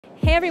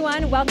Hey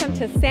everyone, welcome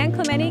to San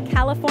Clemente,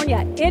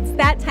 California. It's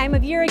that time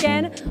of year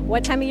again.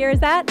 What time of year is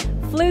that?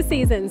 Flu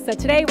season. So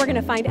today we're going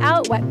to find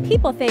out what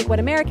people think, what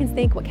Americans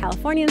think, what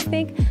Californians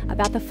think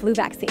about the flu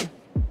vaccine.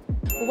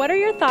 What are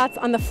your thoughts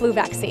on the flu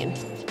vaccine?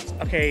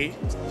 Okay,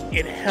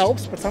 it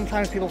helps, but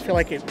sometimes people feel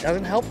like it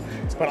doesn't help.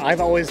 But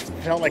I've always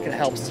felt like it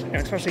helps, and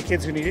especially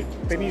kids who need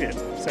it, they need it.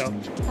 So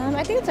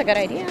I think it's a good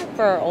idea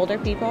for older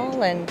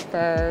people and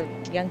for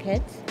young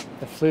kids.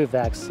 The flu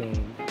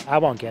vaccine, I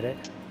won't get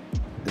it.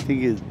 I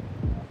think it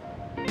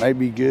might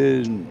be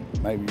good,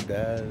 might be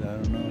bad, I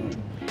don't know.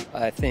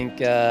 I think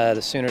the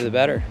sooner the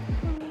better.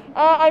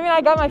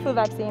 I got my flu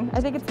vaccine.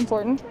 I think it's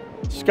important.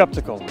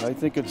 Skeptical. I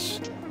think it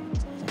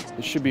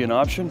should be an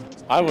option.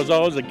 I was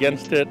always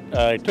against it.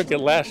 I took it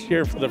last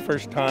year for the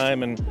first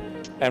time and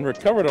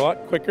recovered a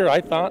lot quicker,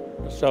 I thought,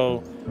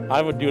 so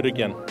I would do it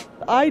again.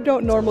 I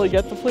don't normally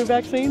get the flu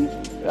vaccine.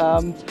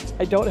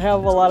 I don't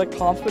have a lot of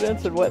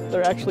confidence in what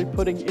they're actually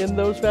putting in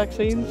those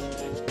vaccines.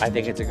 I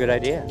think it's a good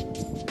idea.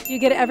 Do you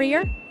get it every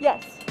year?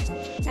 Yes.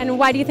 And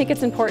why do you think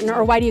it's important,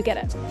 or why do you get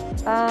it?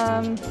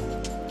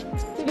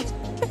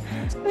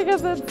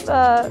 Because it's,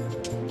 I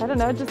don't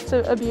know, just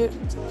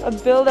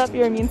to build up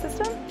your immune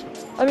system.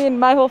 I mean,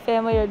 my whole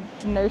family are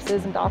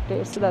nurses and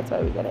doctors, so that's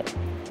why we get it.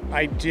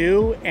 I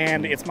do,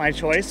 and it's my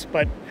choice,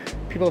 but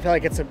people feel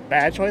like it's a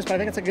bad choice, but I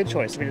think it's a good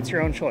choice. I mean, it's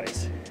your own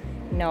choice.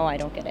 No, I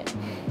don't get it.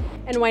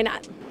 And why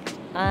not?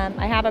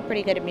 I have a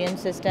pretty good immune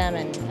system,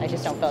 and I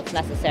just don't feel it's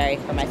necessary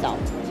for myself.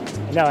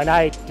 No, and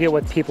I deal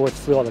with people with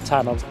flu all the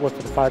time. I work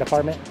for the fire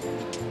department,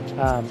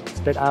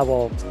 but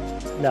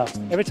no.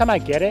 Every time I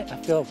get it, I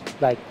feel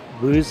like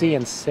woozy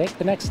and sick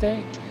the next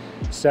day.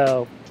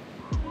 So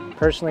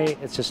personally,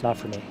 it's just not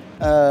for me.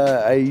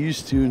 I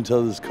used to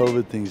until this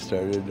COVID thing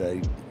started.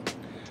 I'm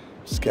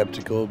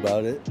skeptical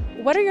about it.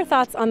 What are your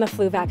thoughts on the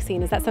flu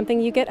vaccine? Is that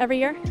something you get every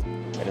year?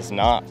 It is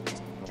not.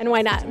 And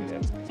why not?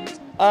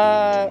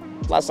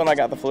 Last time I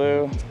got the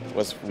flu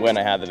was when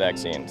I had the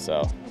vaccine,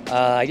 so.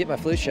 I get my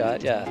flu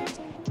shot, yeah.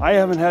 I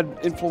haven't had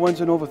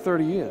influenza in over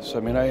 30 years. I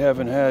mean, I'm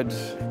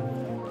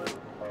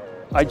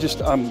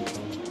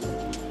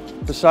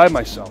beside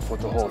myself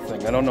with the whole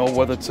thing. I don't know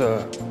whether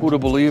to who to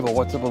believe or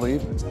what to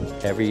believe.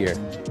 Every year.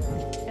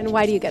 And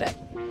why do you get it?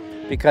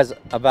 Because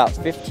about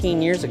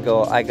 15 years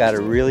ago, I got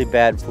a really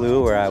bad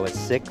flu where I was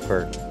sick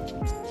for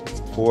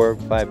 4 or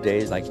 5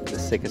 days, like the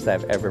sickest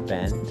I've ever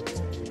been.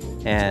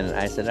 And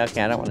I said,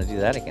 okay, I don't want to do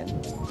that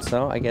again.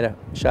 So I get a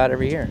shot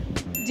every year.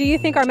 Do you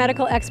think our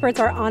medical experts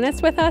are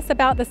honest with us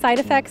about the side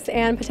effects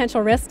and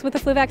potential risks with the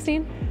flu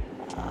vaccine?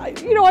 I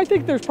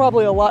think there's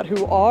probably a lot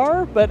who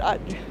are, but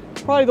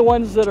probably the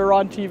ones that are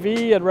on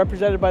TV and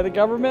represented by the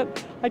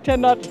government, I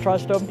tend not to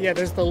trust them. Yeah,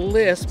 there's the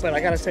list, but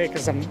I gotta say,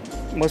 because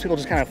most people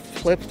just kind of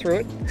flip through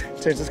it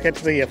to just get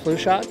to the flu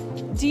shot.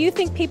 Do you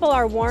think people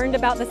are warned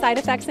about the side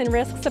effects and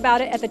risks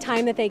about it at the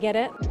time that they get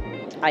it?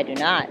 I do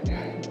not.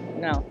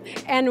 No.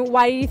 And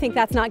why do you think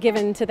that's not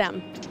given to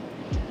them?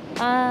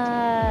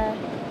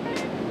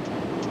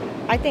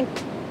 I think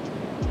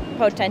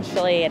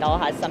potentially it all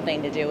has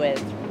something to do with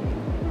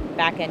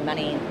back-end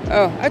money.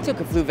 Oh, I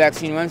took a flu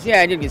vaccine once. Yeah,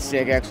 I did get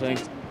sick, actually.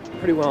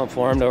 Pretty well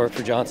informed. I work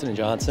for Johnson &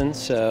 Johnson,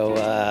 so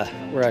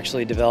we're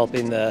actually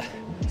developing the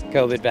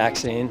COVID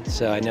vaccine,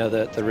 so I know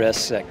the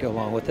risks that go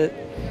along with it.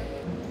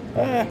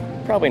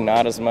 Probably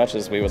not as much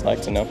as we would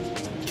like to know.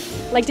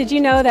 Like, did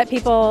you know that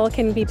people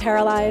can be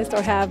paralyzed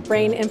or have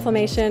brain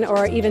inflammation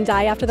or even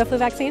die after the flu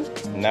vaccine?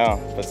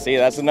 No, but see,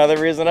 that's another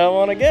reason I don't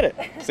want to get it.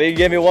 So you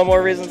gave me one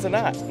more reason to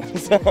not.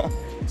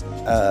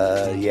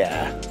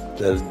 Yeah,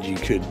 that you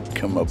could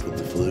come up with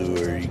the flu,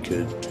 or you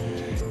could,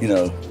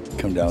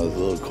 come down with a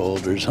little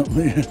cold or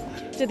something.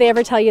 Did they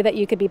ever tell you that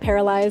you could be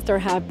paralyzed or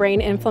have brain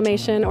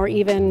inflammation or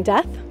even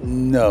death?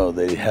 No,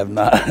 they have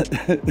not.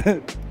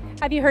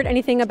 Have you heard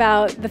anything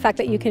about the fact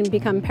that you can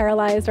become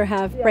paralyzed or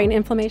have brain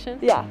inflammation?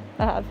 Yeah,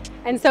 I have.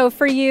 And so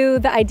for you,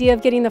 the idea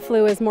of getting the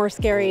flu is more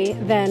scary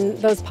than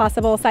those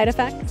possible side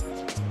effects?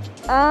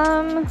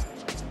 I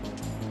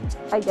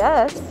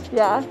guess,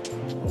 yeah.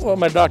 Well,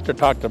 my doctor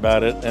talked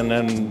about it, and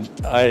then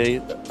I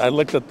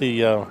looked at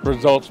the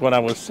results when I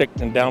was sick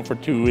and down for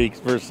 2 weeks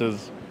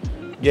versus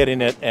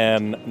getting it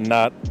and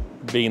not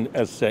being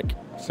as sick.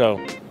 So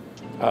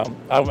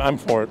I'm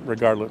for it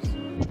regardless.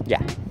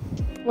 Yeah.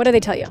 What do they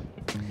tell you?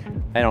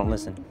 I don't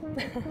listen.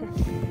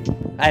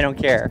 I don't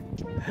care.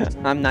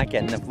 I'm not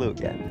getting the flu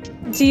again.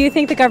 Do you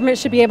think the government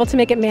should be able to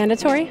make it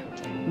mandatory?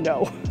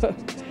 No.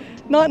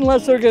 Not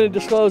unless they're going to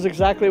disclose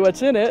exactly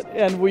what's in it,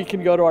 and we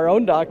can go to our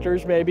own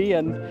doctors maybe.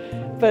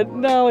 But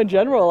no, in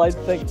general, I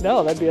think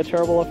no, that'd be a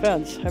terrible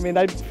offense. I mean,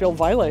 I'd feel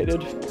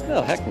violated.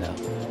 No, heck no.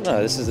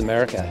 No, this is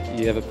America.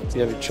 You have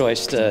a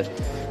choice to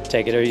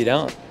take it or you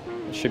don't.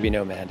 There should be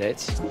no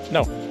mandates.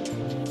 No,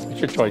 it's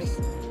your choice.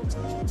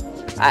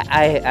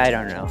 I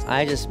don't know.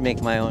 I just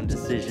make my own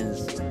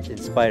decisions in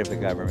spite of the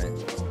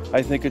government.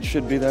 I think it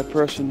should be that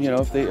person,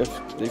 if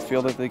they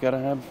feel that they gotta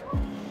have,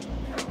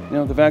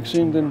 the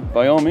vaccine, then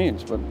by all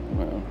means, but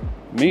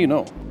me,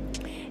 no.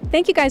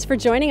 Thank you guys for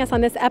joining us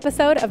on this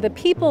episode of The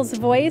People's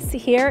Voice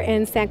here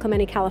in San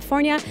Clemente,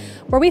 California,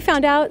 where we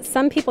found out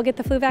some people get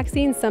the flu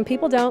vaccine, some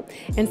people don't,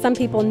 and some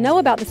people know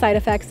about the side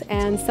effects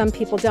and some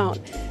people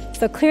don't.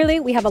 So clearly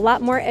we have a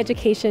lot more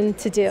education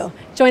to do.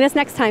 Join us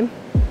next time.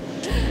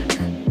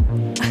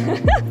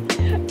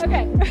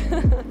 Okay.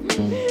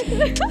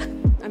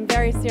 I'm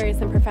very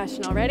serious and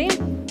professional. Ready?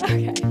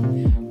 Okay.